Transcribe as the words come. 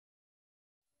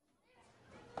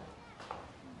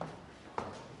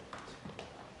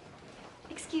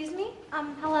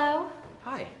Hello?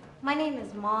 Hi, My name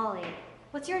is Molly.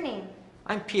 What's your name?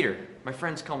 I'm Peter. My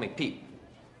friends call me Pete.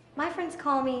 My friends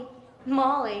call me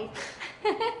Molly.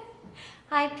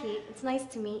 Hi, Pete. It's nice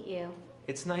to meet you.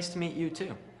 It's nice to meet you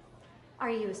too. Are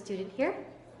you a student here?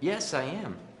 Yes, I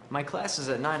am. My class is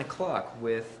at 9 o'clock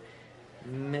with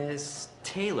Miss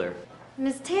Taylor.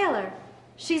 Miss Taylor.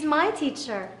 She's my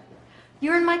teacher.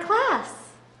 You're in my class.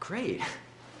 Great.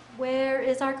 Where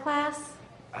is our class?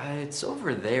 It's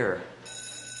over there.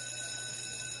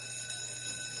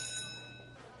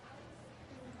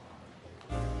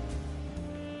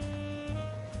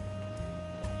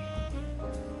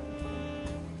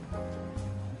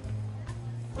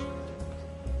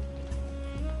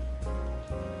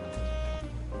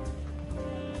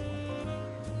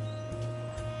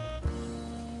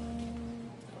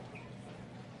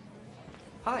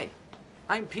 Hi,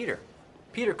 I'm Peter.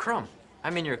 Peter Crumb.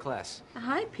 I'm in your class.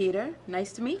 Hi, Peter.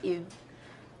 Nice to meet you.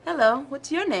 Hello,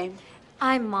 what's your name?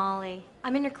 I'm Molly.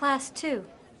 I'm in your class too.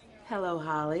 Hello,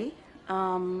 Holly.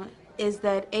 Is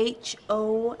that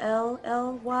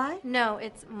Holly? No,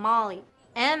 it's Molly.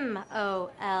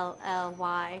 Molly.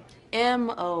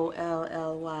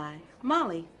 Molly.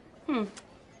 Molly.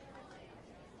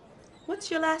 What's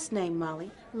your last name,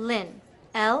 Molly? Lynn.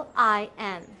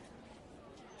 Lin.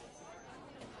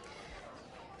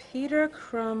 Peter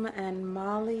Crumb and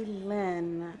Molly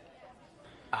Lynn.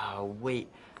 Wait.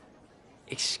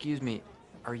 Excuse me.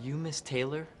 Are you Miss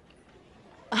Taylor?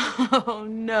 Oh,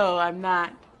 no, I'm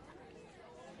not.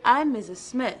 I'm Mrs.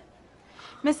 Smith.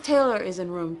 Miss Taylor is in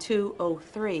room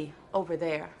 203, over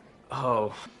there.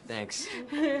 Oh, thanks.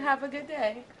 Have a good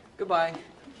day. Goodbye.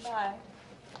 Bye.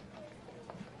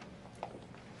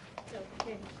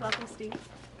 Okay, welcome, Steve.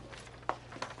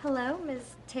 Hello,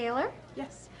 Miss Taylor.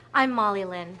 Yes. I'm Molly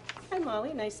Lynn. Hi,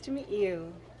 Molly. Nice to meet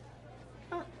you.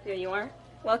 Ah, there you are.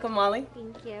 Welcome, Molly.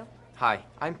 Thank you. Hi,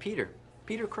 I'm Peter.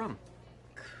 Peter Crumb.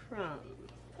 Crumb.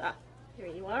 Ah, here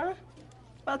you are.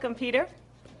 Welcome, Peter.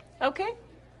 Okay,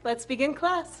 let's begin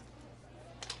class.